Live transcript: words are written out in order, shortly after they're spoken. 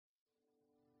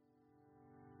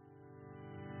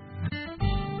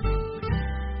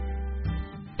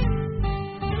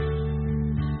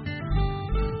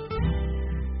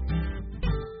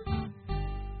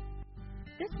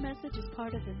message is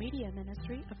part of the media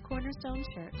ministry of Cornerstone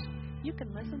Church. You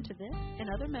can listen to this and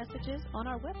other messages on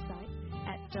our website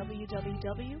at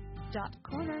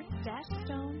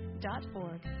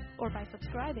www.corner-stone.org or by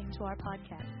subscribing to our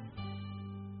podcast.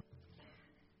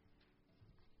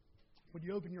 Would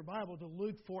you open your Bible to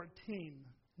Luke 14?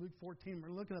 Luke 14,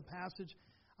 we're looking at a passage.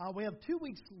 We have 2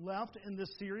 weeks left in this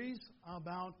series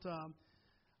about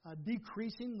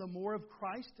decreasing the more of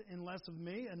Christ and less of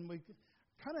me. And we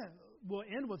kind of will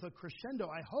end with a crescendo,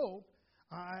 I hope.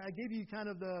 I gave you kind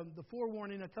of the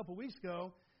forewarning a couple weeks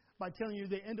ago by telling you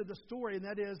the end of the story, and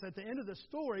that is, at the end of the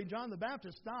story, John the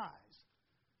Baptist dies.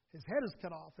 His head is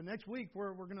cut off. And next week,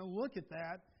 we're going to look at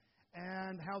that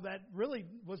and how that really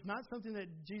was not something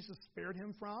that Jesus spared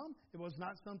him from. It was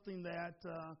not something that,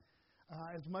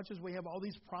 as much as we have all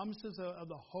these promises of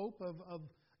the hope of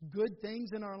good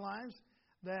things in our lives,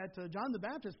 that John the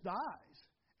Baptist dies,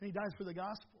 and he dies for the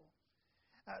gospel.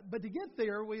 But to get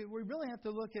there, we really have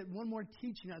to look at one more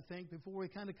teaching, I think, before we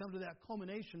kind of come to that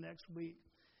culmination next week.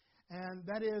 And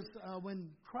that is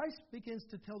when Christ begins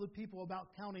to tell the people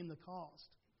about counting the cost.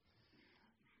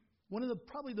 One of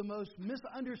probably the most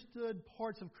misunderstood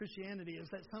parts of Christianity is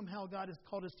that somehow God has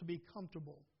called us to be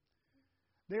comfortable.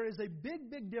 There is a big,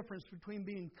 big difference between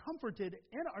being comforted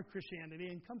in our Christianity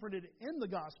and comforted in the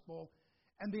gospel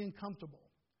and being comfortable.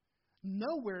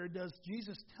 Nowhere does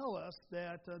Jesus tell us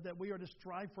that we are to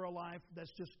strive for a life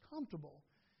that's just comfortable.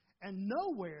 And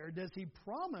nowhere does He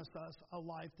promise us a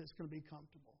life that's going to be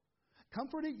comfortable.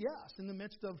 Comforted, yes, in the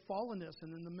midst of fallenness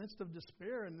and in the midst of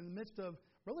despair and in the midst of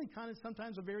really kind of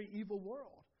sometimes a very evil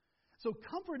world. So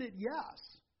comforted,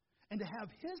 yes. And to have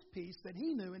His peace that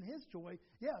He knew and His joy,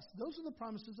 yes, those are the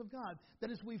promises of God. That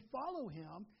as we follow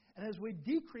Him and as we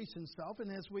decrease in self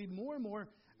and as we more and more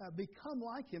become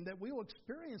like Him, that we will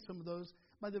experience some of those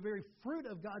by the very fruit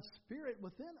of God's Spirit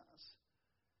within us.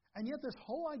 And yet this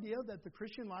whole idea that the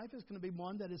Christian life is going to be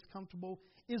one that is comfortable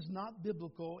is not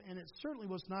biblical, and it certainly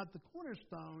was not the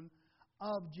cornerstone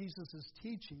of Jesus'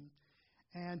 teaching.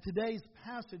 And today's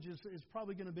passage is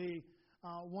probably going to be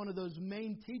one of those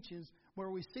main teachings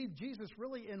where we see Jesus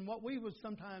really in what we would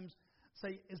sometimes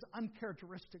say is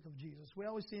uncharacteristic of Jesus. We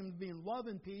always see Him being love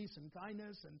and peace and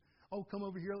kindness and, oh, come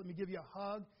over here, let me give you a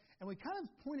hug. And we kind of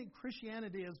point at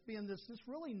Christianity as being this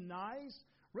really nice,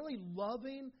 really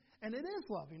loving, and it is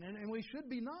loving, and we should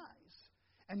be nice.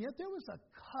 And yet there was a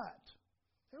cut.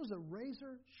 There was a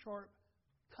razor-sharp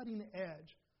cutting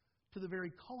edge to the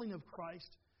very calling of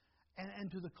Christ and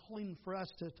to the calling for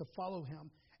us to follow Him.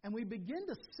 And we begin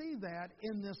to see that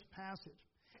in this passage.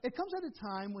 It comes at a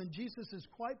time when Jesus is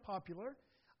quite popular.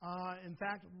 In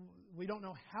fact, we don't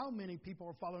know how many people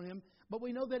are following Him, but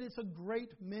we know that it's a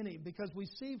great many because we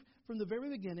see from the very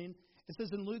beginning, it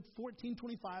says in Luke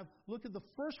 14:25, look at the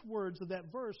first words of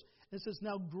that verse. It says,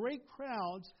 now great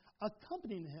crowds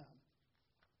accompanying Him.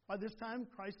 By this time,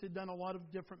 Christ had done a lot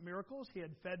of different miracles. He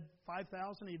had fed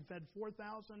 5,000. He had fed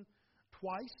 4,000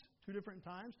 twice, 2 different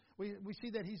times. We see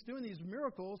that He's doing these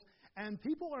miracles, and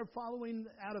people are following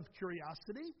out of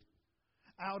curiosity,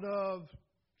 out of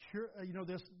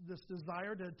this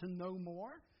desire to know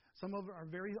more. Some of them are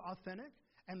very authentic,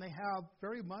 and they have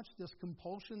very much this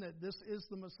compulsion that this is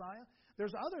the Messiah.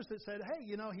 There's others that said, hey,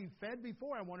 He fed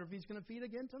before. I wonder if He's going to feed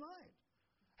again tonight.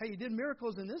 Hey, He did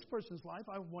miracles in this person's life.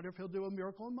 I wonder if He'll do a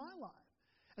miracle in my life.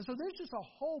 And so there's just a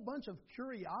whole bunch of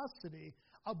curiosity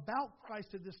about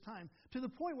Christ at this time, to the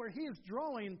point where He is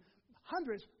drawing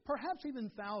hundreds, perhaps even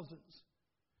thousands.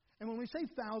 And when we say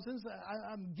thousands,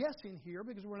 I'm guessing here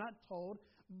because we're not told,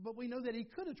 but we know that He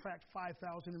could attract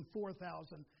 5,000 and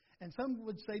 4,000. And some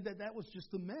would say that was just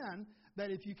the men,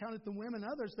 that if you counted the women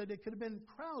and others, that it could have been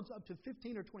crowds up to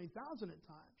 15 or 20,000 at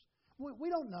times. We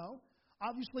don't know.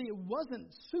 Obviously, it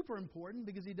wasn't super important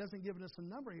because He doesn't give us a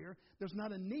number here. There's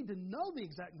not a need to know the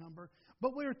exact number.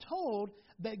 But we're told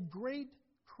that great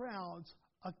crowds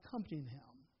accompanied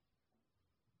Him.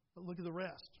 But look at the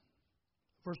rest.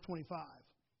 Verse 25.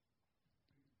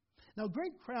 Now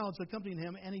great crowds accompanied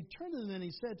Him, and He turned to them and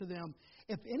He said to them,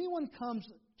 if anyone comes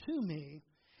to me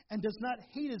and does not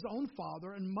hate his own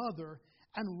father and mother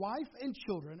and wife and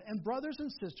children and brothers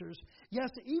and sisters,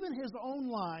 yes, even his own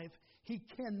life, he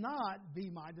cannot be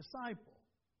my disciple.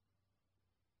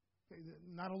 Okay,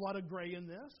 not a lot of gray in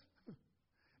this.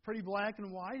 Pretty black and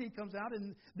white. He comes out,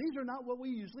 and these are not what we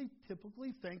usually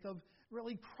typically think of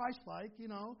really Christ-like,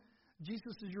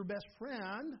 Jesus is your best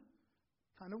friend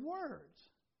kind of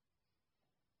words.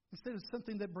 Instead of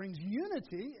something that brings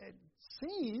unity, it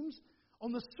seems,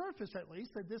 on the surface at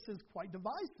least, that this is quite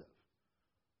divisive.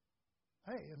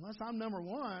 Hey, unless I'm number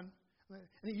one,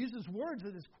 and He uses words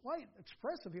that is quite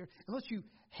expressive here, unless you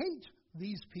hate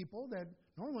these people that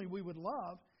normally we would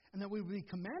love, and that we would be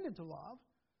commanded to love.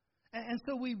 And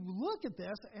so we look at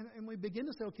this and we begin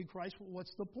to say, okay, Christ,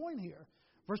 what's the point here?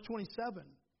 Verse 27,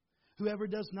 whoever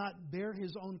does not bear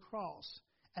his own cross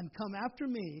and come after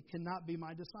me cannot be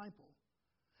my disciple.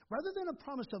 Rather than a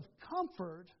promise of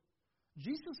comfort,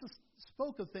 Jesus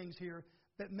spoke of things here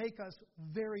that make us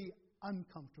very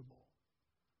uncomfortable.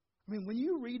 I mean, when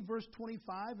you read verse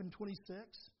 25 and 26,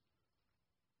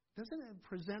 doesn't it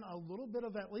present a little bit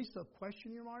of at least a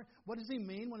question mark? What does he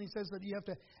mean when he says that you have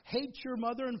to hate your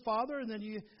mother and father and then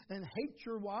hate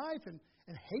your wife and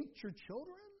hate your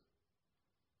children?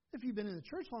 If you've been in the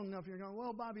church long enough, you're going,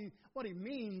 well, Bobby, what he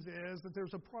means is that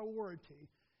there's a priority.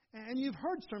 And you've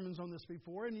heard sermons on this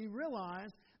before, and you realize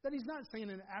that he's not saying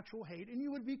an actual hate, and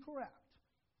you would be correct.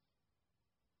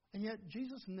 And yet,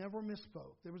 Jesus never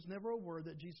misspoke. There was never a word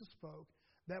that Jesus spoke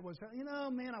that was,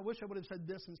 man, I wish I would have said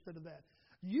this instead of that.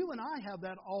 You and I have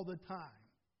that all the time.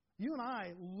 You and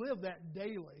I live that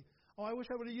daily. Oh, I wish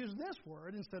I would have used this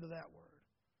word instead of that word.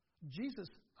 Jesus,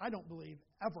 I don't believe,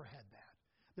 ever had that.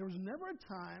 There was never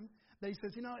a time that he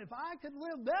says, if I could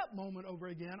live that moment over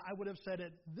again, I would have said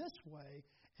it this way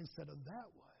instead of that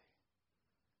way.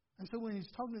 And so when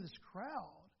he's talking to this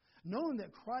crowd, knowing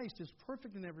that Christ is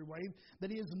perfect in every way,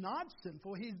 that he is not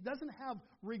sinful, he doesn't have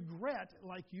regret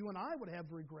like you and I would have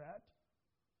regret,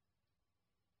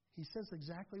 he says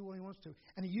exactly what he wants to.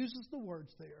 And he uses the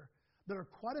words there that are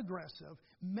quite aggressive,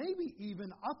 maybe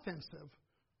even offensive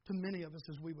to many of us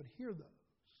as we would hear those.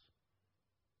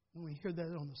 When we hear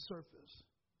that on the surface.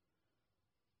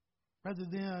 Rather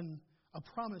than a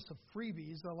promise of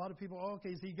freebies, a lot of people,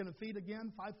 is he going to feed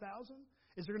again 5,000?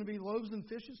 Is there going to be loaves and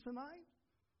fishes tonight?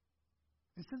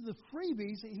 Instead of the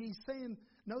freebies, he's saying,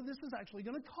 no, this is actually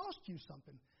going to cost you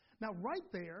something. Now, right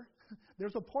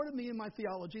there's a part of me in my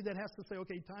theology that has to say,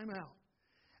 okay, time out.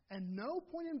 And no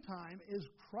point in time is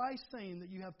Christ saying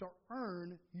that you have to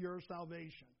earn your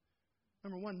salvation.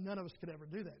 Number one, none of us could ever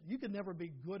do that. You could never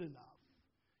be good enough.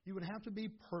 You would have to be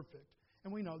perfect.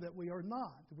 And we know that we are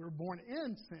not. We're born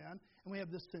in sin, and we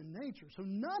have this sin nature. So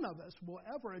none of us will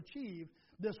ever achieve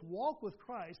this walk with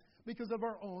Christ because of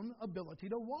our own ability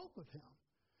to walk with Him.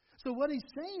 So what he's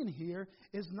saying here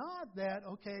is not that,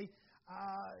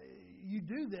 you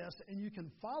do this and you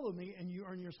can follow me and you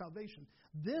earn your salvation.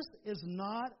 This is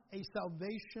not a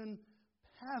salvation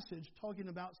passage talking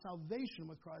about salvation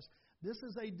with Christ. This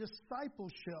is a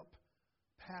discipleship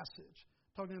passage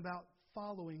talking about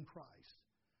following Christ.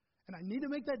 And I need to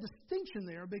make that distinction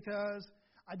there because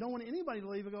I don't want anybody to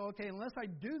leave and go, unless I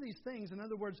do these things. In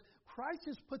other words, Christ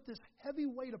has put this heavy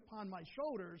weight upon my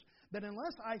shoulders that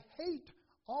unless I hate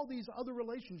all these other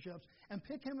relationships and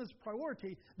pick Him as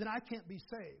priority, then I can't be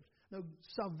saved. No,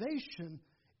 salvation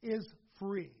is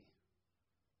free.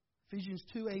 Ephesians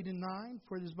 2:8-9,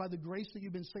 for it is by the grace that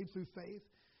you've been saved through faith.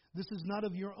 This is not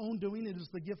of your own doing, it is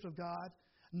the gift of God,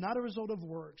 not a result of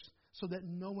works, so that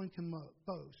no one can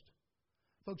boast.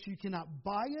 Folks, you cannot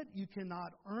buy it, you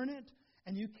cannot earn it,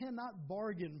 and you cannot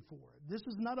bargain for it. This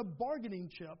is not a bargaining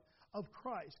chip of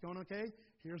Christ. Going,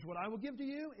 here's what I will give to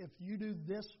you if you do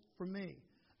this for me.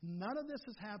 None of this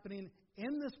is happening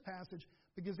in this passage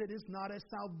because it is not a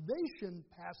salvation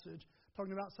passage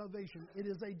talking about salvation. It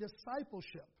is a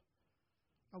discipleship.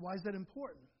 Now, why is that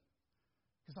important?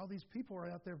 Because all these people are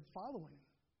out there following Him.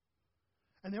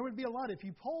 And there would be a lot. If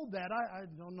you polled that, I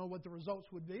don't know what the results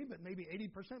would be, but maybe 80%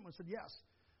 would have said, yes,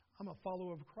 I'm a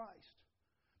follower of Christ.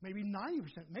 Maybe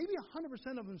 90%, maybe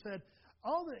 100% of them said,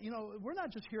 we're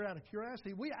not just here out of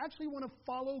curiosity. We actually want to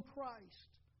follow Christ.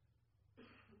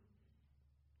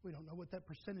 We don't know what that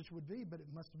percentage would be, but it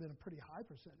must have been a pretty high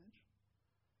percentage.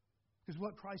 Because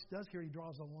what Christ does here, He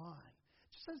draws a line.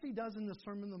 Just as He does in the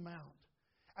Sermon on the Mount.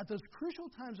 At those crucial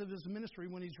times of His ministry,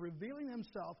 when He's revealing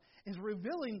Himself, He's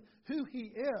revealing who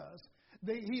He is,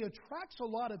 He attracts a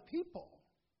lot of people.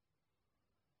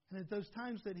 And at those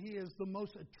times that He is the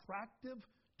most attractive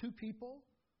to people,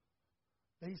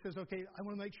 that He says, I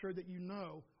want to make sure that you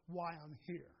know why I'm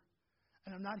here.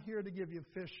 And I'm not here to give you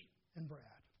fish and bread.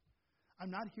 I'm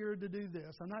not here to do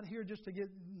this. I'm not here just to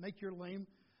make your lame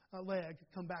leg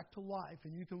come back to life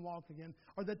and you can walk again,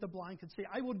 or that the blind can see.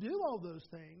 I will do all those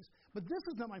things, but this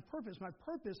is not my purpose. My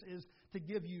purpose is to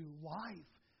give you life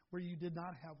where you did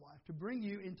not have life, to bring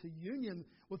you into union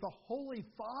with a holy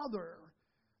Father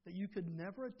that you could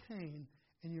never attain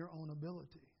in your own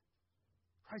ability.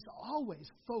 Christ always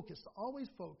focused.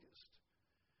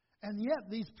 And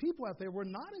yet these people out there were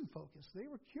not in focus. They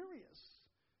were curious.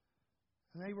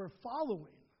 And they were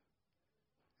following.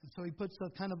 And so He puts a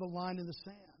kind of a line in the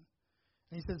sand.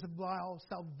 And He says, while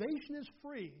salvation is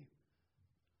free,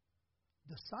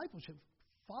 discipleship,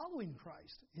 following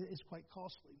Christ, is quite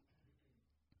costly.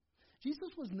 Jesus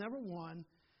was never one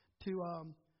to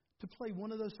play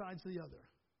one of those sides or the other.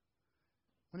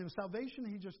 When it was salvation,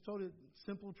 he just told it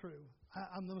simple, true.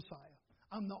 I'm the Messiah.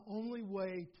 I'm the only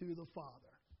way to the Father.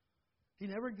 He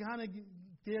never kind of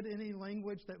did any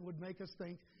language that would make us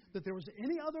think that there was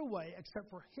any other way except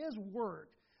for His work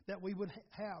that we would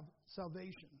have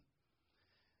salvation.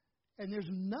 And there's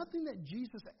nothing that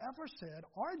Jesus ever said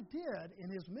or did in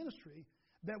His ministry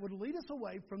that would lead us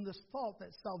away from this thought that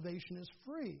salvation is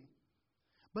free.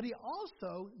 But He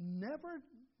also never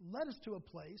led us to a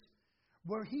place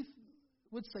where He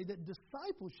would say that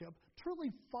discipleship,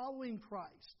 truly following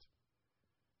Christ,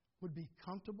 would be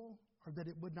comfortable or that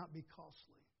it would not be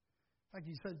costly. In fact,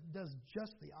 He does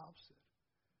just the opposite.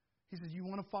 He says, you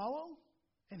want to follow?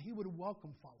 And He would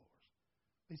welcome followers.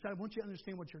 He said, I want you to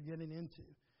understand what you're getting into.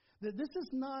 That this is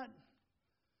not,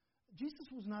 Jesus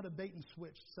was not a bait and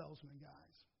switch salesman,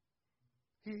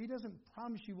 guys. He doesn't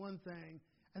promise you one thing,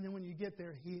 and then when you get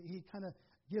there, he kind of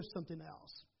gives something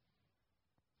else.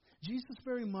 Jesus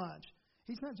very much,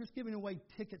 He's not just giving away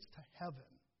tickets to heaven.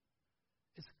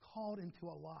 It's called into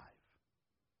a life.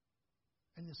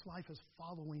 And this life is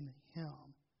following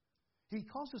Him. He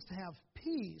calls us to have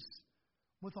peace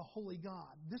with a holy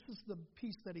God. This is the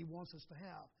peace that He wants us to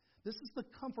have. This is the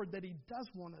comfort that He does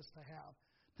want us to have.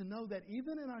 To know that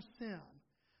even in our sin,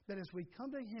 that as we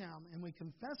come to Him and we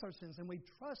confess our sins and we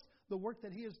trust the work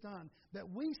that He has done, that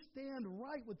we stand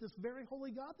right with this very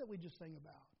holy God that we just sang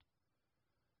about.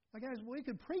 Now, guys, we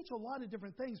could preach a lot of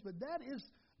different things, but that is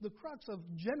the crux of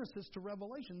Genesis to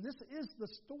Revelation. This is the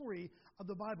story of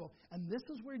the Bible. And this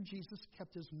is where Jesus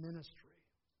kept His ministry.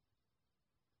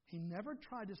 He never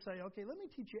tried to say, okay, let me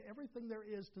teach you everything there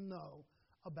is to know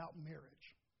about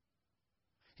marriage.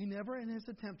 He never, in His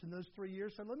attempt in those 3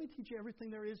 years, said, let me teach you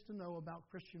everything there is to know about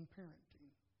Christian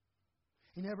parenting.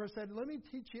 He never said, let me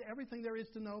teach you everything there is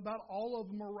to know about all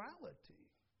of morality.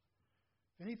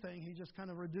 If anything, He just kind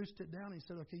of reduced it down. He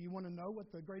said, okay, you want to know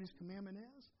what the greatest commandment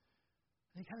is?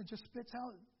 And He kind of just spits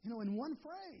out, in one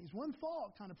phrase, one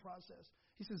thought kind of process.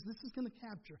 He says, this is going to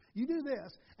capture. You do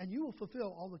this, and you will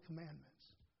fulfill all the commandments.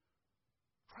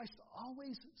 Christ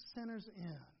always centers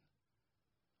in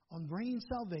on bringing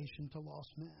salvation to lost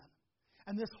men.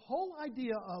 And this whole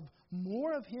idea of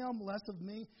more of Him, less of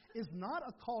me, is not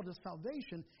a call to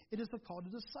salvation. It is a call to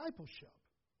discipleship.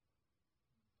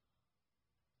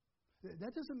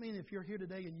 That doesn't mean if you're here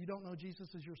today and you don't know Jesus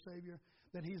as your Savior,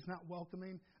 that He's not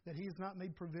welcoming, that He's not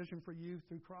made provision for you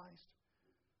through Christ.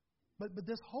 But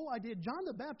this whole idea, John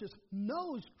the Baptist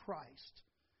knows Christ.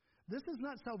 This is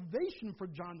not salvation for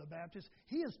John the Baptist.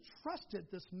 He has trusted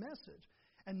this message.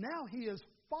 And now he is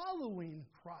following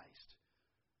Christ.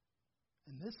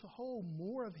 And this whole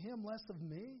more of Him, less of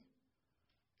me,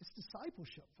 it's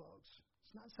discipleship, folks.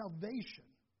 It's not salvation.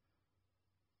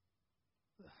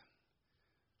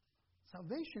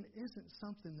 Salvation isn't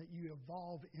something that you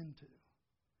evolve into.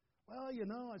 Well,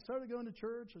 I started going to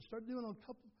church. I started doing a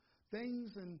couple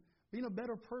things and being a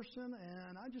better person.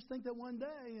 And I just think that one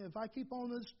day, if I keep on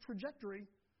this trajectory,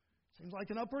 seems like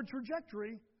an upward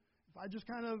trajectory, if I just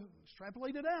kind of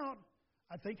extrapolate it out,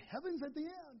 I think heaven's at the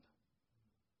end.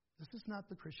 This is not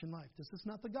the Christian life. This is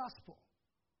not the gospel.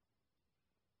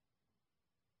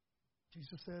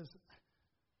 Jesus says,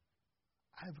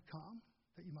 I have come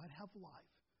that you might have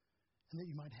life and that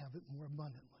you might have it more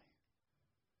abundantly.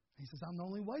 He says, I'm the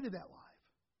only way to that life.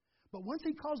 But once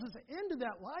He calls us into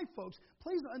that life, folks,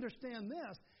 please understand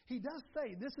this. He does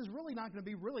say this is really not going to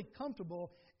be really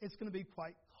comfortable. It's going to be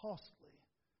quite costly.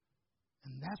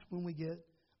 And that's when we get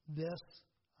this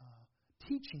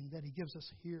teaching that He gives us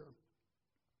here.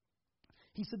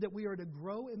 He said that we are to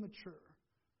grow and mature.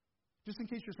 Just in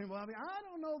case you're saying, well, I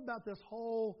don't know about this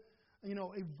whole,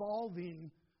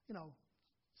 evolving.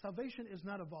 Salvation is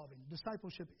not evolving.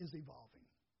 Discipleship is evolving.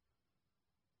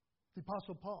 The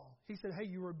Apostle Paul, he said, hey,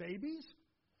 you were babies,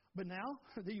 but now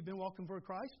that you've been walking for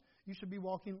Christ, you should be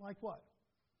walking like what?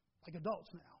 Like adults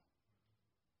now.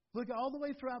 Look all the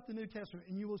way throughout the New Testament,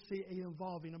 and you will see an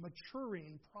evolving, a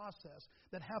maturing process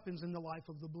that happens in the life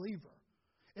of the believer.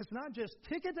 It's not just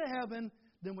ticket to heaven,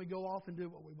 then we go off and do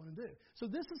what we want to do. So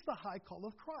this is the high call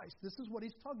of Christ. This is what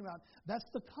He's talking about. That's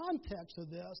the context of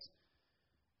this.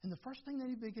 And the first thing that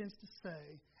He begins to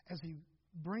say as He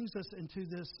brings us into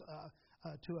this,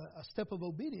 to a step of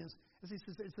obedience, is He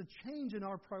says it's a change in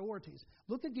our priorities.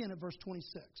 Look again at verse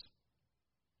 26.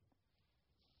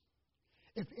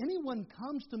 If anyone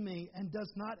comes to me and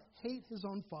does not hate his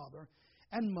own father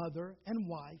and mother and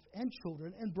wife and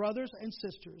children and brothers and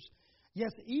sisters,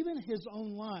 yes, even his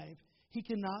own life, he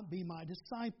cannot be my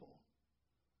disciple.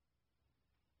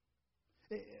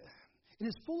 It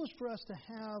is foolish for us to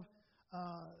have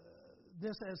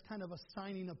this as kind of a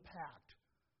signing of pact.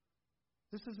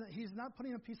 He's not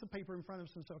putting a piece of paper in front of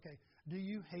us and saying, okay, do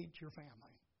you hate your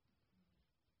family?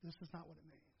 This is not what it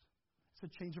means. It's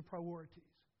a change of priorities.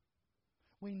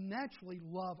 We naturally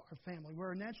love our family.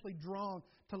 We're naturally drawn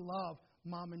to love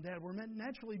mom and dad. We're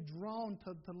naturally drawn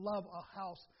to love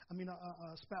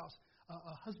a spouse,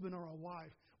 a husband or a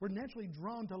wife. We're naturally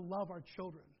drawn to love our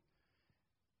children.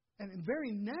 And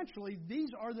very naturally, these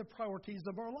are the priorities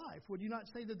of our life. Would you not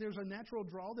say that there's a natural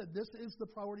draw that this is the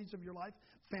priorities of your life?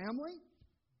 Family?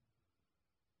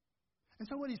 And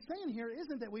so what he's saying here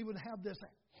isn't that we would have this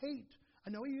hate. I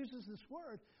know he uses this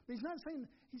word, but he's saying,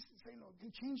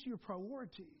 okay, change your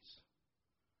priorities.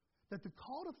 That the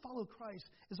call to follow Christ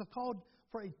is a call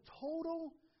for a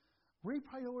total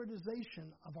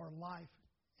reprioritization of our life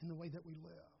in the way that we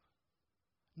live.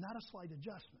 Not a slight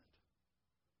adjustment.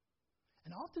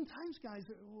 And oftentimes, guys,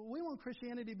 we want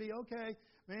Christianity to be, okay,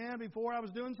 man, before I was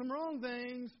doing some wrong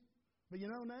things, but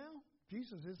now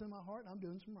Jesus is in my heart and I'm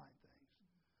doing some right things.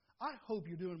 I hope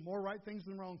you're doing more right things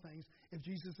than wrong things if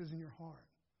Jesus is in your heart.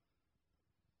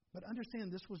 But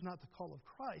understand, this was not the call of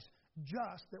Christ,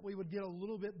 just that we would get a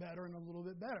little bit better and a little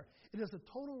bit better. It is a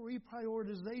total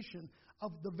reprioritization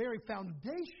of the very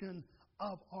foundation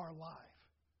of our life.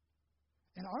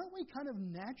 And aren't we kind of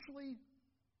naturally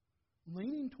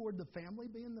leaning toward the family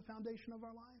being the foundation of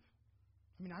our life?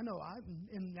 I mean, I know I'm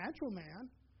a natural man,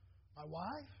 my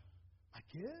wife, my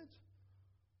kids.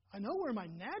 I know where my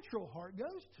natural heart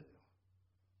goes to.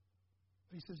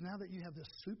 But he says, now that you have this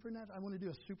supernatural, I want to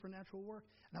do a supernatural work,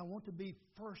 and I want to be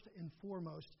first and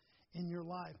foremost in your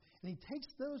life. And he takes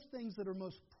those things that are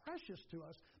most precious to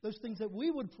us, those things that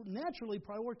we would naturally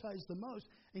prioritize the most,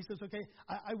 and he says, okay,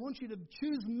 I want you to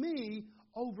choose me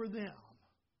over them.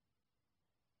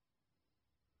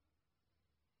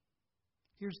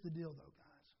 Here's the deal, though,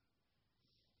 guys.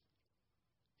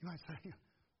 You might say,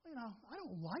 well, I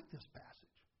don't like this passage.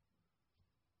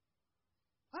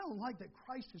 I don't like that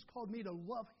Christ has called me to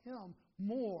love Him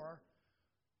more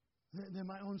than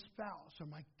my own spouse or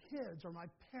my kids or my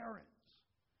parents.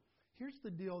 Here's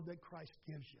the deal that Christ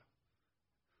gives you.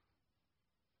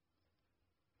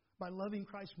 By loving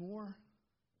Christ more,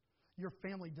 your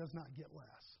family does not get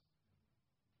less.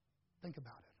 Think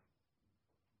about it.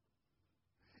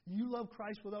 You love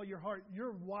Christ with all your heart,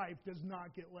 your wife does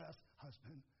not get less,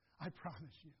 husband. I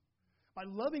promise you. By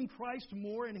loving Christ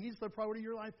more, and He's the priority of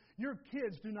your life, your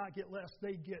kids do not get less,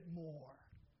 they get more.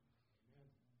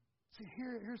 See,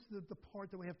 here's the part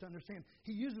that we have to understand.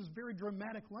 He uses very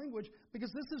dramatic language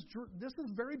because this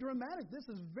is very dramatic. This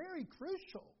is very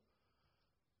crucial.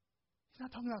 He's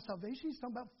not talking about salvation. He's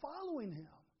talking about following Him.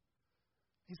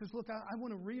 He says, look, I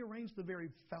want to rearrange the very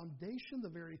foundation, the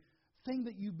very thing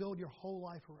that you build your whole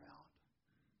life around.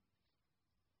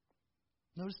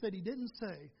 Notice that He didn't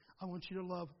say, I want you to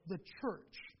love the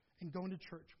church and going to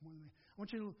church more than me. I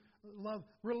want you to love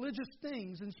religious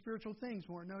things and spiritual things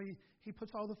more. No, he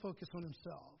puts all the focus on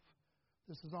Himself.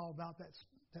 This is all about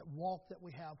that walk that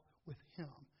we have with Him,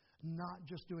 not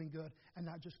just doing good and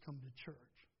not just coming to church.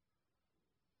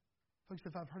 Folks,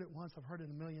 if I've heard it once, I've heard it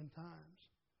a million times.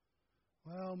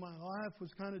 Well, my life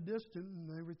was kind of distant and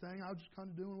everything. I was just kind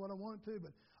of doing what I wanted to, but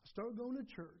I started going to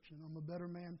church and I'm a better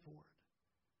man for it.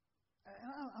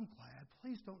 And I'm glad.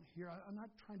 Please don't hear. I'm not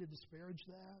trying to disparage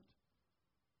that.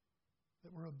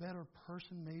 That we're a better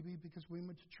person maybe because we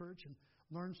went to church and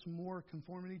learned some more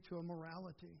conformity to a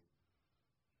morality.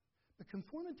 But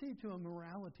conformity to a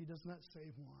morality does not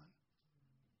save one.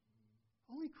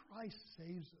 Only Christ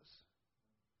saves us.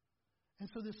 And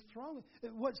so this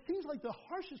what seems like the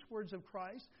harshest words of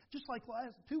Christ, just like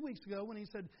 2 weeks ago when He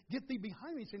said, get thee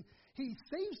behind me, He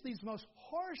saves these most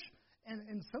harsh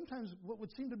and sometimes what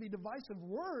would seem to be divisive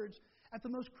words at the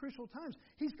most crucial times.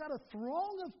 He's got a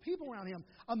throng of people around Him,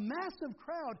 a massive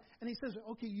crowd, and He says,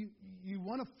 okay, you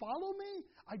want to follow me?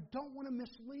 I don't want to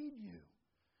mislead you.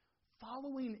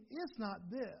 Following is not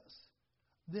this.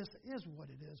 This is what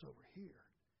it is over here.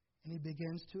 And He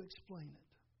begins to explain it.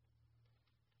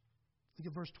 Look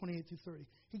at verse 28 through 30.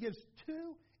 He gives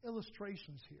two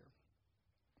illustrations here.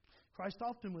 Christ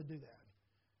often would do that.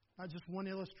 Not just one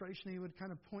illustration He would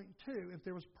kind of point to if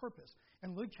there was purpose.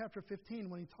 In Luke chapter 15,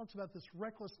 when He talks about this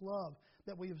reckless love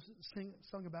that we have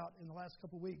sung about in the last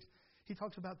couple of weeks, He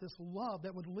talks about this love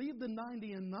that would leave the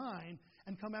 99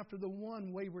 and come after the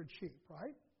one wayward sheep,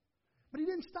 right? But He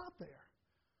didn't stop there.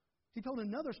 He told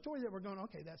another story that we're going,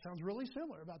 okay, that sounds really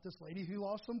similar, about this lady who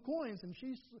lost some coins, and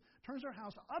she turns her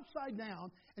house upside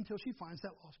down until she finds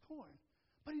that lost coin.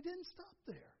 But He didn't stop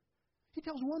there. He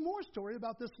tells one more story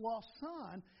about this lost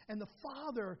son and the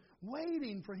father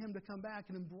waiting for him to come back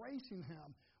and embracing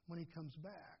him when he comes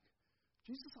back.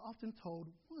 Jesus often told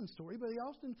one story, but he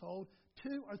often told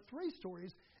 2 or 3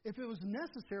 stories if it was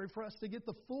necessary for us to get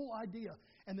the full idea.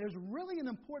 And there's really an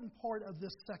important part of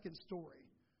this second story.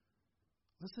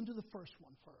 Listen to the first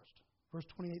one first, verse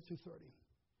 28 through 30.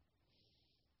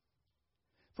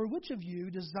 For which of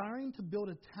you, desiring to build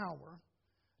a tower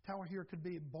here could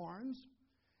be barns,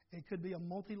 it could be a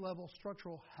multi-level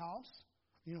structural house,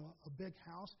 a big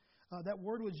house. That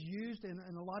word was used in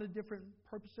a lot of different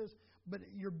purposes, but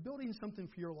you're building something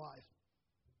for your life.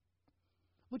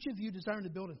 Which of you, desiring to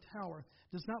build a tower,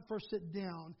 does not first sit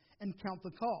down and count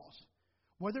the cost,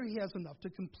 whether he has enough to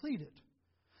complete it?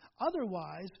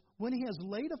 Otherwise, when he has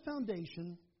laid a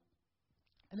foundation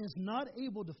and is not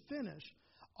able to finish,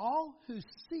 all who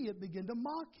see it begin to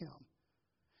mock him,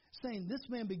 saying, this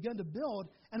man began to build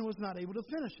and was not able to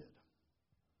finish it.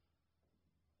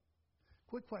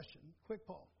 Quick question, quick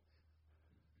poll.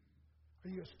 Are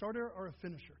you a starter or a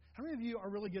finisher? How many of you are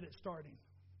really good at starting?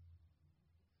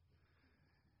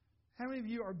 How many of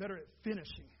you are better at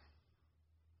finishing?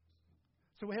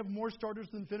 So we have more starters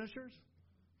than finishers?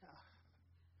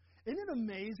 Yeah. Isn't it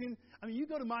amazing? I mean, you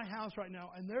go to my house right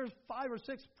now, and there's 5 or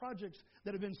 6 projects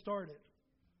that have been started.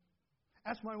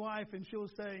 Ask my wife, and she'll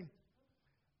say,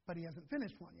 but he hasn't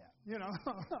finished one yet.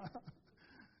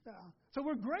 Yeah. So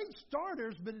we're great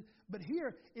starters, but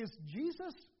here is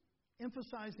Jesus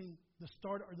emphasizing the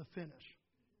start or the finish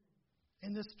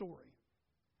in this story.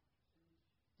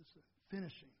 It's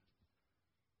finishing.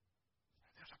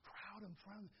 There's a crowd in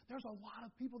front of him. There's a lot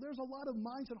of people. There's a lot of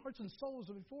minds and hearts and souls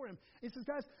before him. He says,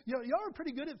 guys, y'all are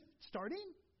pretty good at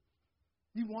starting.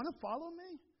 You want to follow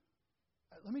me?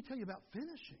 Let me tell you about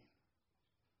finishing.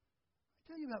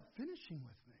 Tell you about finishing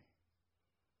with me.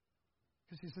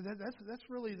 Because he said that's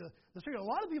really the secret. A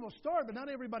lot of people start, but not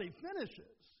everybody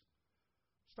finishes.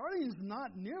 Starting is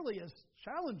not nearly as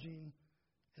challenging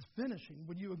as finishing.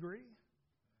 Would you agree?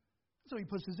 So he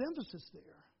puts his emphasis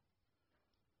there.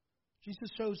 Jesus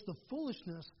shows the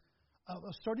foolishness of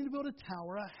starting to build a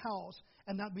tower, a house,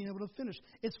 and not being able to finish.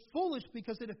 It's foolish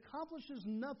because it accomplishes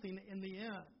nothing in the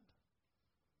end.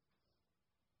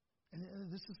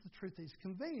 And this is the truth that he's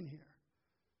conveying here.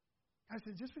 I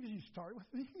said, just because you start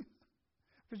with me,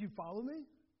 because you follow me,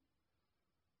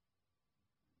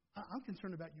 I'm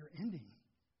concerned about your ending.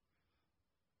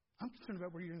 I'm concerned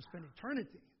about where you're going to spend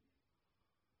eternity.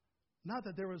 Not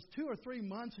that there was 2 or 3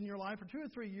 months in your life, or 2 or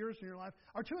 3 years in your life,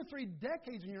 or 2 or 3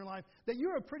 decades in your life that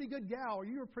you're a pretty good gal or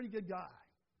you're a pretty good guy.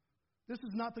 This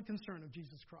is not the concern of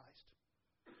Jesus Christ.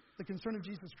 The concern of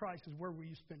Jesus Christ is where will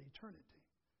you spend eternity.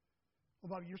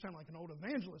 Well, Bobby, you're sounding like an old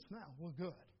evangelist now. Well,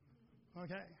 good.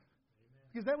 Okay.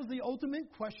 Because that was the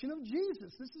ultimate question of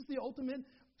Jesus. This is the ultimate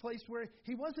place where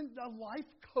he wasn't a life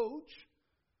coach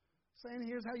saying,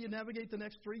 here's how you navigate the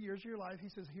next 3 years of your life. He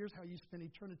says, here's how you spend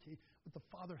eternity with the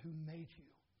Father who made you.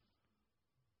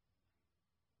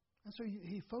 And so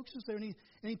he focuses there, and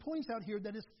he points out here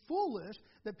that it's foolish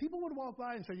that people would walk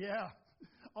by and say, yeah,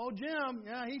 oh, Jim,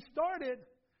 yeah, he started,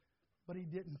 but he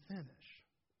didn't finish.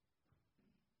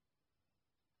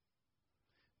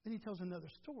 Then he tells another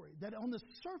story that on the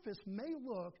surface may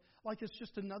look like it's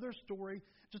just another story,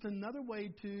 just another way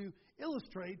to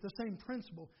illustrate the same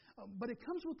principle. But it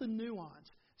comes with a nuance.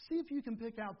 See if you can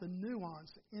pick out the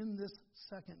nuance in this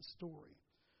second story.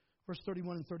 Verse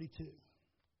 31 and 32.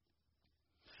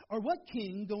 Or what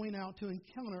king going out to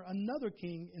encounter another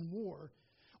king in war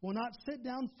will not sit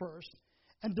down first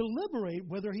and deliberate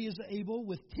whether he is able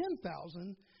with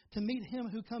 10,000 to meet him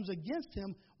who comes against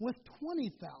him with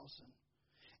 20,000?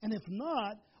 And if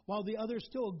not, while the other is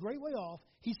still a great way off,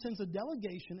 he sends a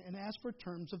delegation and asks for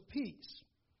terms of peace.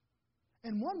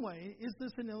 And one way is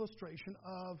this an illustration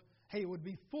of, hey, it would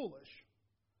be foolish,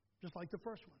 just like the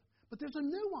first one. But there's a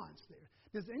nuance there.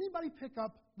 Does anybody pick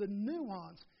up the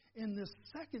nuance in this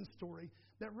second story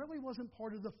that really wasn't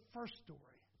part of the first story?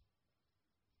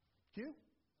 Q?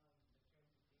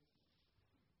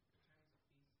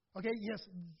 Okay, yes,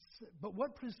 but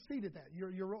what preceded that?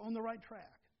 You're on the right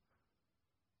track.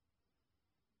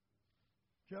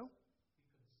 Joe?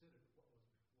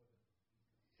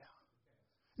 Yeah.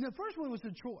 The first one was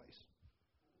a choice.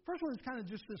 First one is kind of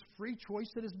just this free choice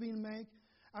that is being made.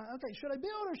 Okay, should I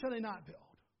build or should I not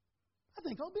build? I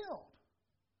think I'll build.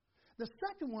 The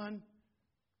second one,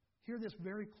 hear this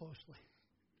very closely.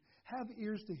 Have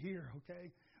ears to hear,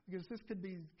 okay? Because this could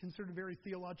be considered very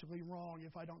theologically wrong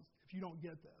if you don't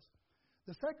get this.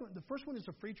 The first one is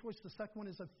a free choice. The second one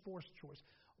is a forced choice.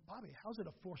 Bobby, how's it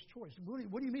a forced choice?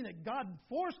 What do you mean that God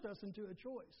forced us into a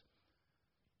choice?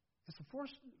 It's a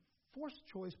forced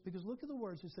choice because look at the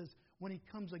words. It says, when he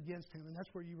comes against him. And that's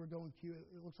where you were going, Q.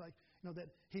 It looks like that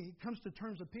he comes to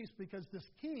terms of peace because this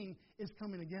king is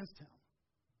coming against him.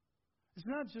 It's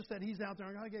not just that he's out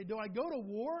there, okay, do I go to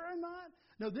war or not?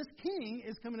 No, this king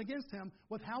is coming against him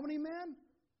with how many men?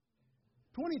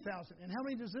 20,000. And how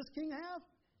many does this king have?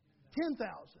 10,000.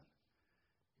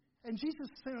 And Jesus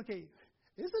is saying, okay,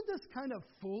 isn't this kind of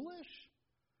foolish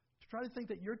to try to think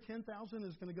that your 10,000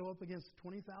 is going to go up against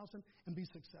 20,000 and be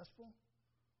successful?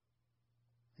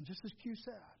 And just as Q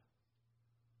said,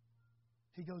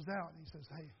 he goes out and he says,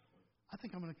 hey, I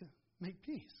think I'm going to make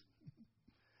peace.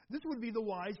 This would be the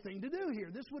wise thing to do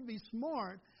here. This would be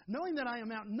smart. Knowing that I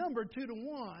am outnumbered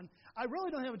 2-1, I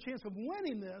really don't have a chance of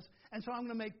winning this, and so I'm going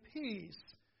to make peace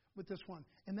with this one.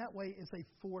 And that way, it's a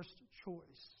forced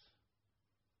choice.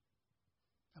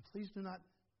 Now, please do not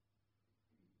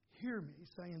hear me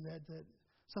saying that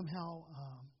somehow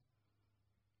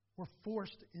we're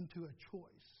forced into a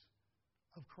choice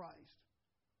of Christ.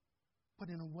 But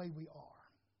in a way, we are.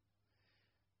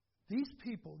 These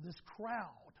people, this crowd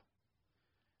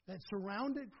that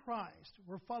surrounded Christ,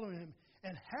 were following him.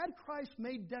 And had Christ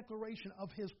made declaration of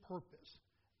his purpose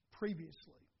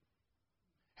previously,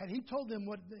 had he told them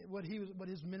what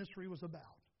his ministry was about?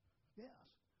 Yes.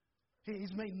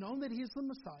 He's made known that he is the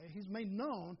Messiah. He's made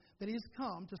known that he has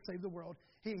come to save the world.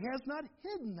 He has not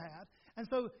hidden that. And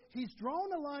so he's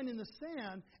drawn a line in the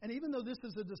sand. And even though this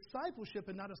is a discipleship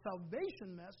and not a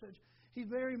salvation message, he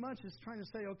very much is trying to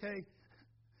say, okay,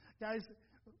 guys,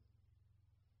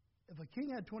 if a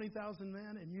king had 20,000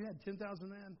 men and you had 10,000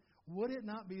 men, would it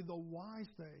not be the wise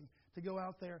thing to go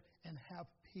out there and have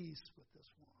peace with this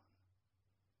one?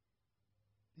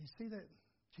 Do you see that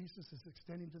Jesus is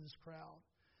extending to this crowd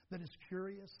that is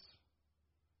curious?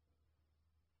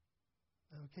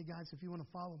 Okay, guys, if you want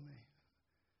to follow me,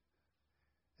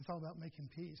 it's all about making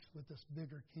peace with this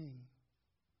bigger king.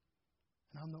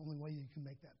 And I'm the only way you can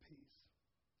make that peace.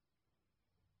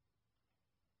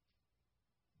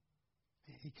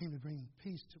 He came to bring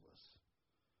peace to us.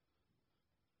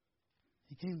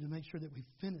 He came to make sure that we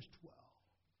finished well.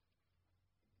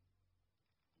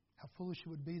 How foolish it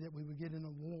would be that we would get in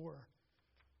a war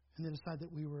and then decide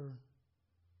that we were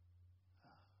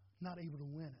not able to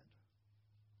win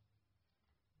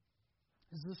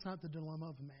it. Is this not the dilemma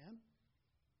of man?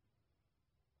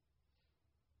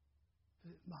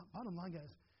 Bottom line,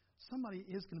 guys, somebody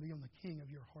is going to be on the king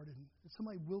of your heart, and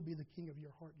somebody will be the king of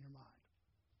your heart and your mind.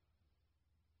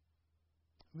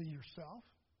 With yourself.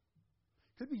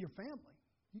 Could be your family.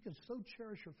 You can so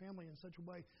cherish your family in such a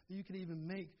way that you could even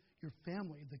make your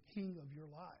family the king of your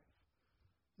life.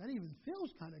 That even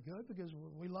feels kind of good because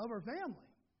we love our family.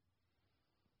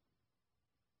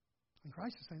 And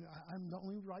Christ is saying, I'm the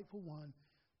only rightful one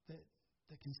that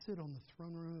can sit on the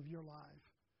throne room of your life,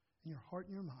 in your heart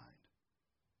and your mind.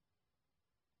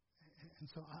 And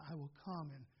so I will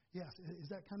come and, yes, is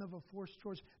that kind of a forced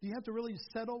choice? Do you have to really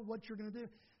settle what you're going to do?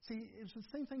 See, it's the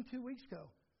same thing 2 weeks ago.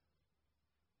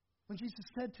 When Jesus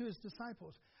said to his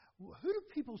disciples, who do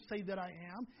people say that I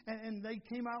am? And they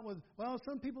came out with, well,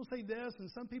 some people say this and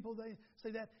some people they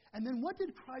say that. And then what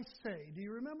did Christ say? Do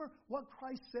you remember what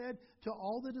Christ said to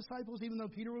all the disciples, even though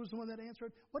Peter was the one that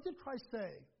answered? What did Christ say?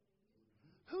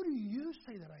 Who do you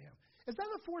say that I am? Is that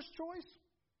a forced choice?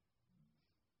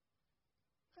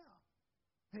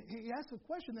 Yeah. He asked a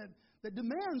question that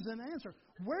demands an answer.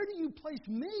 Where do you place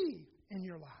me in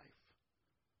your life?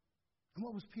 And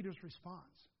what was Peter's response?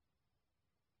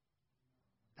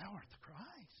 Thou art the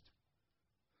Christ.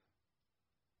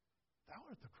 Thou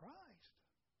art the Christ.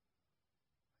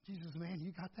 Jesus, man,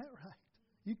 you got that right.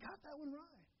 You got that one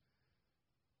right.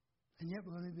 And yet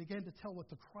when he began to tell what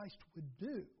the Christ would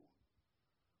do,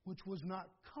 which was not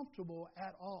comfortable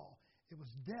at all, it was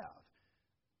death,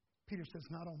 Peter says,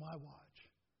 not on my watch.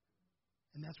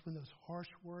 And that's when those harsh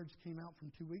words came out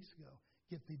from 2 weeks ago.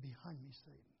 Get thee behind me,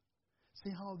 Satan. See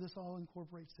how this all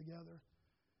incorporates together?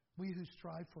 We who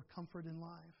strive for comfort in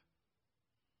life.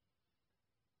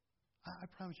 I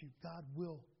promise you, God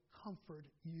will comfort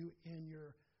you in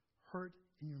your hurt,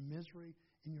 in your misery,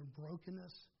 in your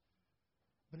brokenness.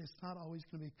 But it's not always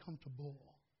going to be comfortable.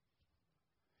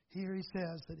 Here he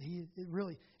says that he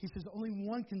says only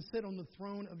one can sit on the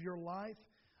throne of your life,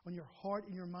 on your heart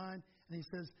and your mind. And he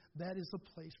says, that is the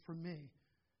place for me.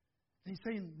 And he's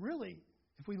saying, really,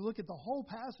 if we look at the whole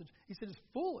passage, he said it's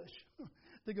foolish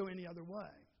to go any other way.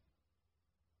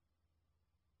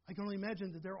 I can only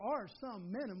imagine that there are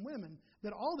some men and women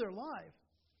that all their life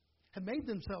have made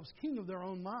themselves king of their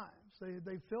own lives.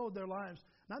 They filled their lives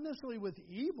not necessarily with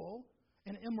evil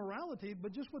and immorality,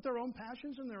 but just with their own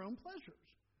passions and their own pleasures.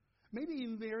 Maybe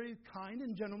even very kind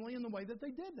and gentlemanly in the way that they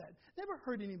did that. Never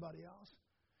hurt anybody else.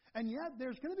 And yet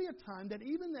there's going to be a time that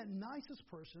even that nicest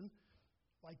person,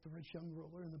 like the rich young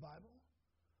ruler in the Bible,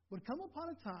 would come upon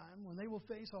a time when they will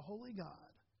face a holy God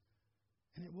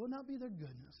And it will not be their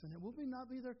goodness, and it will not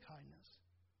be their kindness.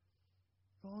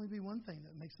 It will only be one thing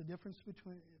that makes the difference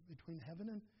between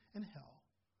heaven and hell.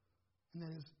 And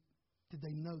that is, did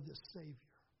they know this Savior?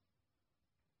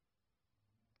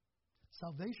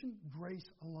 Salvation, grace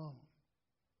alone.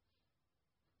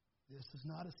 This is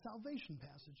not a salvation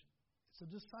passage. It's a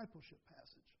discipleship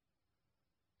passage.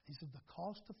 He said, the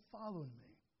cost of following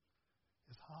me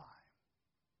is high.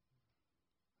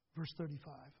 Verse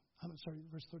 35.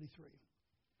 Verse 33.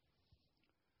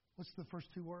 What's the first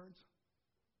two words?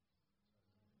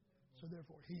 So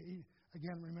therefore, he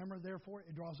again, remember, therefore,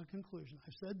 it draws a conclusion.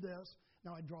 I've said this,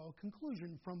 now I draw a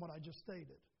conclusion from what I just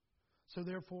stated. So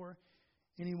therefore,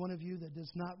 any one of you that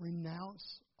does not renounce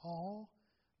all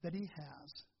that he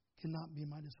has cannot be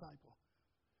my disciple.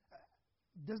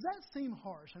 Does that seem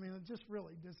harsh? I mean, just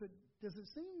really, does it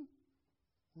seem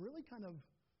really kind of,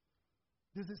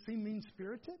 does it seem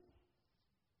mean-spirited?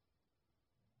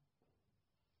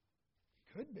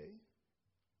 Could be.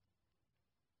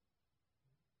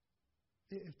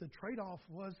 If the trade-off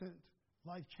wasn't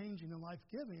life-changing and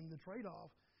life-giving, the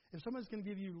trade-off, if someone's going to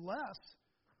give you less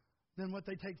than what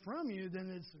they take from you,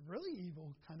 then it's really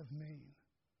evil, kind of mean.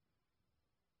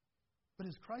 But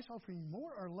is Christ offering you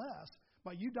more or less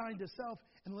by you dying to self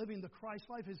and living the Christ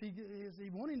life? Is he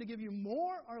wanting to give you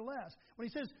more or less? When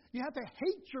he says you have to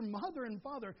hate your mother and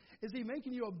father, is he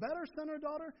making you a better son or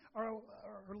daughter or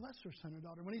a lesser son or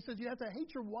daughter? When he says you have to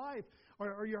hate your wife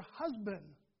or your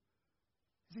husband,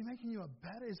 is he making you a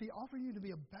better? Is he offering you to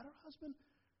be a better husband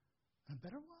and a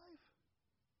better wife?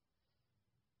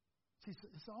 See,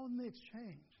 it's all in the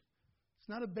exchange. It's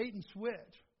not a bait and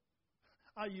switch.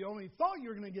 You only thought you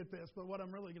were going to get this, but what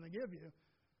I'm really going to give you.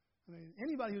 I mean,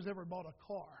 anybody who's ever bought a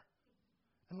car,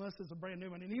 unless it's a brand new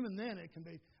one, and even then it can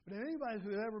be, but anybody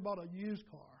who's ever bought a used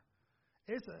car,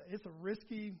 it's a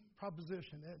risky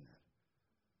proposition, isn't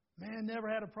it? Man, never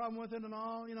had a problem with it and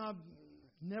all. You know, I've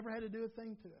never had to do a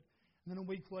thing to it. And then a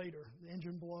week later, the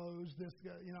engine blows,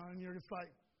 and you're just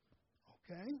like,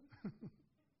 okay.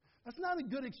 That's not a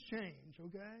good exchange,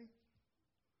 okay?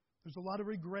 There's a lot of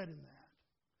regret in that.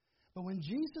 But when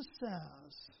Jesus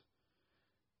says,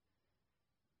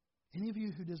 any of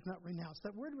you who does not renounce,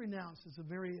 that word renounce is a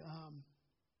very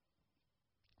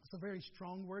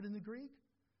strong word in the Greek.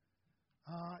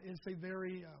 It's a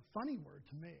very funny word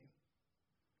to me.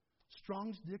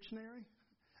 Strong's Dictionary,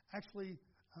 actually,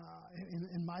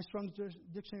 in my Strong's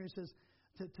Dictionary, it says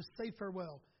to say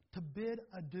farewell, to bid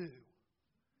adieu.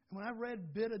 And when I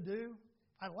read bid adieu,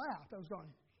 I laughed. I was going,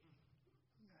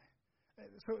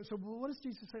 okay. So what does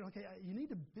Jesus say? Okay, you need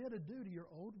to bid adieu to your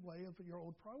old way of your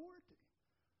old priority.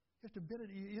 You have to bid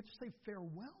adieu. You have to say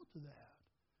farewell to that.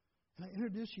 And I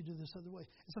introduce you to this other way.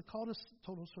 It's a call to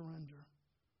total surrender.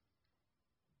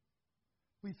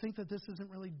 We think that this isn't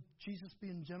really Jesus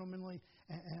being gentlemanly,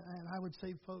 and I would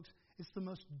say, folks, it's the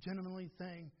most gentlemanly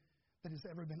thing that has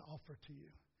ever been offered to you.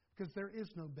 Because there is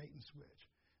no bait and switch.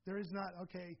 There is not,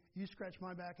 okay, you scratch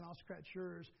my back and I'll scratch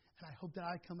yours, and I hope that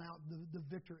I come out the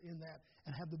victor in that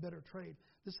and have the better trade.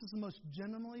 This is the most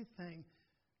gentlemanly thing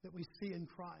that we see in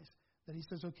Christ. That he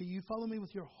says, okay, you follow me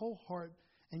with your whole heart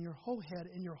and your whole head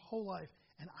and your whole life,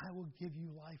 and I will give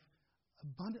you life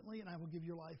abundantly, and I will give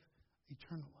you life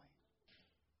eternally.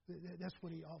 That's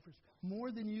what he offers.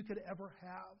 More than you could ever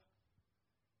have.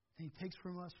 And he takes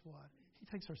from us what? He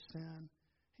takes our sin.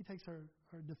 He takes our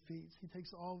defeats. He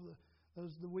takes all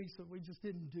the weeks that we just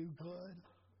didn't do good.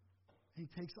 And he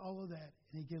takes all of that,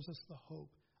 and he gives us the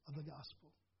hope of the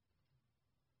gospel.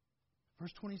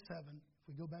 Verse 27, if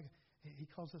we go back, he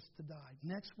calls us to die.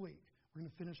 Next week, we're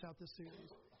going to finish out this series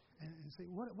and say,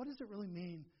 what does it really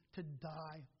mean to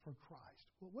die for Christ?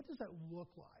 Well, what does that look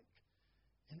like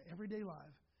in everyday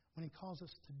life when he calls us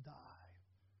to die?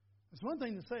 It's one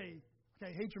thing to say,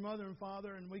 okay, hate your mother and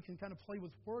father, and we can kind of play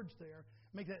with words there,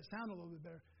 make that sound a little bit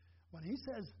better. When he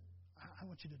says, I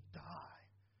want you to die.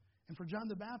 And for John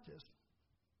the Baptist,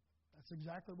 that's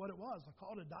exactly what it was, a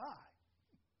call to die.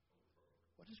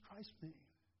 What does Christ mean?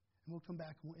 And we'll come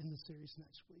back and we'll end the series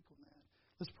next week on that.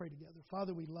 Let's pray together.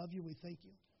 Father, we love you. We thank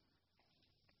you.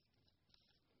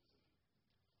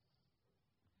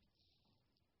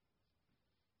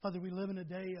 Father, we live in a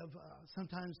day of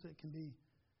sometimes it can be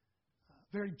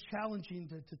very challenging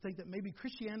to think that maybe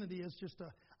Christianity is just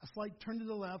a slight turn to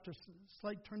the left or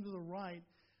slight turn to the right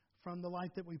from the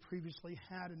life that we previously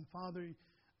had. And Father,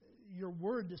 your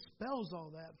word dispels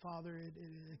all that, Father. It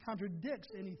contradicts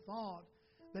any thought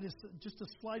that is just a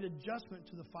slight adjustment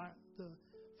to the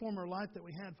former life that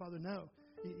we had. Father, no.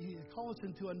 You call us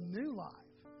into a new life.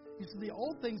 You said the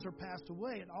old things are passed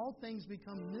away and all things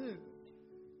become new.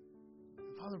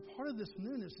 Father, part of this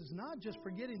newness is not just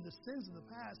forgetting the sins of the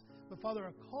past, but, Father,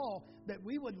 a call that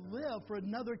we would live for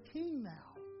another king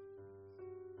now.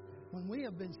 When we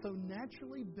have been so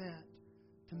naturally bent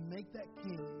to make that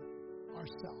king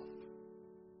ourselves.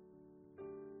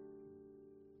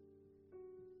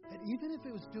 That even if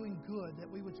it was doing good, that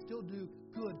we would still do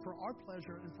good for our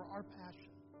pleasure and for our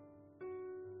passion.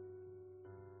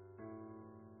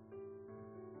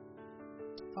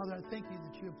 Father, I thank you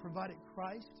that you have provided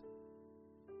Christ.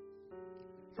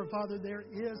 For, Father, there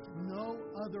is no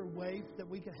other way that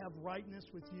we could have rightness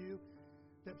with you,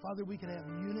 that, Father, we could have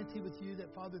unity with you,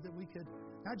 that, Father, that we could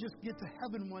not just get to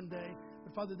heaven one day,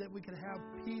 but, Father, that we could have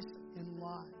peace in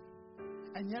life.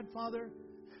 And yet, Father,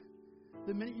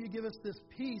 the minute you give us this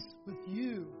peace with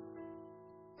you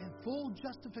and full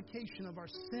justification of our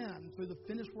sin through the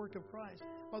finished work of Christ,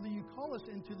 Father, you call us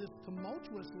into this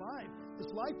tumultuous life,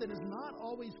 this life that is not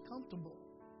always comfortable.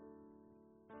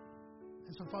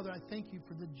 And so, Father, I thank you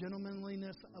for the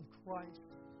gentlemanliness of Christ,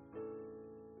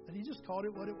 that He just called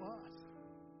it what it was.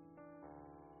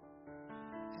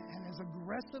 And as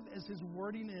aggressive as His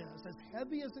wording is, as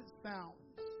heavy as it sounds,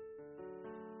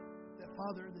 that,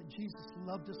 Father, that Jesus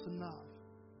loved us enough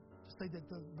to say that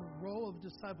the role of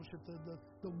discipleship,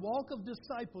 the walk of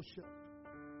discipleship,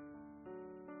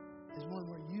 is one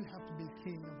where you have to be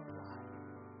king of our life.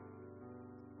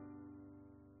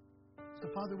 So,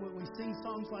 Father, when we sing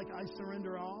songs like I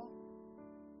Surrender All,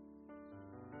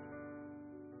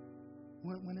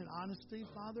 when in honesty,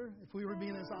 Father, if we were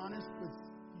being as honest with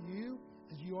you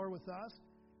as you are with us,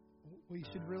 we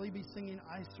should really be singing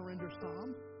I Surrender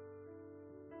Some.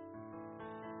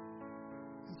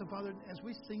 And so, Father, as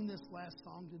we sing this last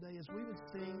song today, as we would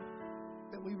sing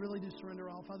that we really do surrender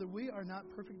all, Father, we are not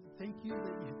perfect. Thank you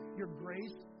that your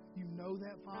grace, you know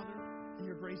that, Father, and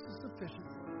your grace is sufficient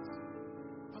for us.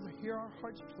 Father, hear our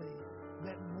hearts plea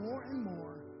that more and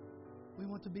more we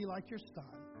want to be like your Son,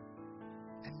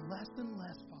 and less,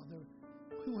 Father,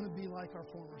 we want to be like our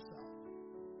former self.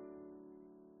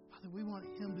 Father, we want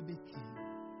Him to be King.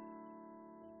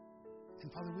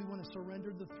 And Father, we want to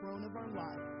surrender the throne of our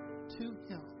life to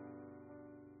Him.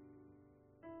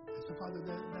 And so, Father,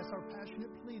 that's our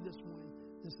passionate plea this morning.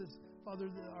 This is, Father,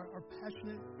 our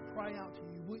passionate cry out to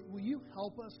you. Will you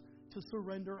help us to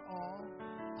surrender all?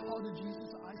 All to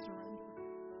Jesus, I surrender.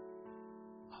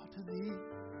 All to Thee,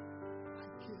 I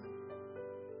give.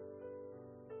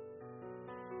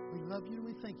 We love you and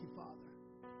we thank you, Father,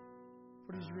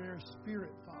 for it is your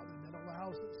Spirit, Father, that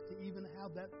allows us to even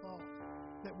have that thought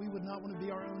that we would not want to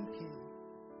be our own king,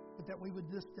 but that we would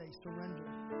this day surrender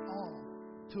all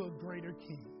to a greater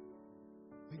King.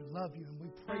 We love you and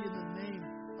we pray in the name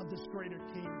of this greater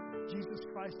King, Jesus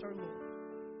Christ our Lord.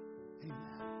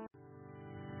 Amen.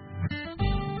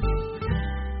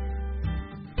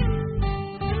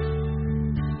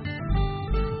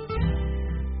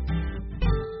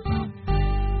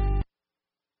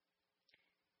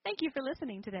 Thank you for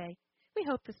listening today. We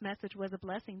hope this message was a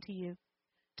blessing to you.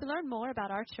 To learn more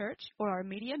about our church or our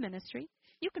media ministry,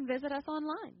 you can visit us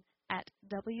online at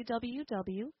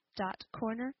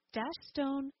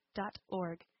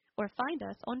www.corner-stone.org or find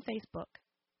us on Facebook.